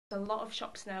A lot of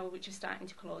shops now which are starting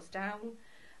to close down.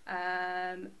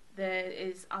 There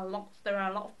are a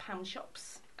lot of pound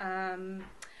shops, and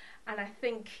I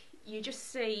think you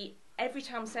just see every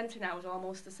town centre now is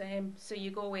almost the same. So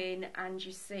you go in and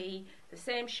you see the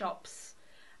same shops,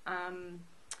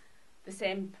 the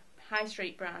same high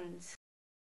street brands.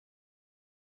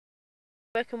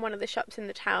 I work in one of the shops in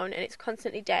the town and it's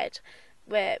constantly dead.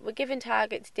 We're given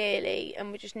targets daily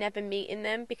and we're just never meeting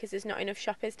them because there's not enough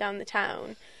shoppers down the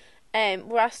town.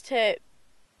 We're asked to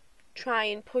try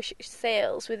and push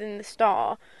sales within the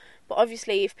store, but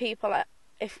obviously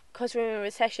because we're in a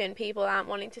recession, people aren't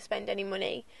wanting to spend any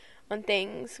money on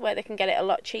things where they can get it a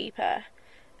lot cheaper.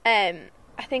 I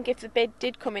think if the bid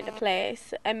did come into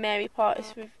place and the Mary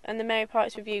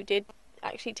Portas Review did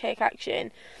actually take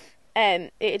action,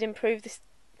 it'd improve this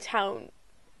town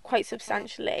quite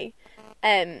substantially,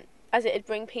 as it'd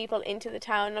bring people into the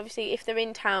town. And obviously, if they're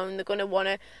in town, they're going to want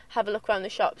to have a look around the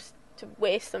shops to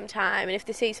waste some time, and if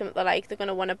they see something they like, they're going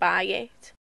to want to buy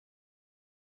it.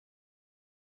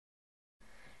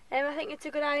 I think it's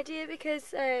a good idea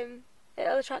because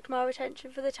it'll attract more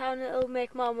attention for the town, and it'll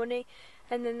make more money,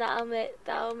 and then that'll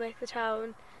make the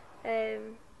town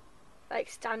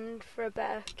stand for a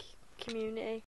better community.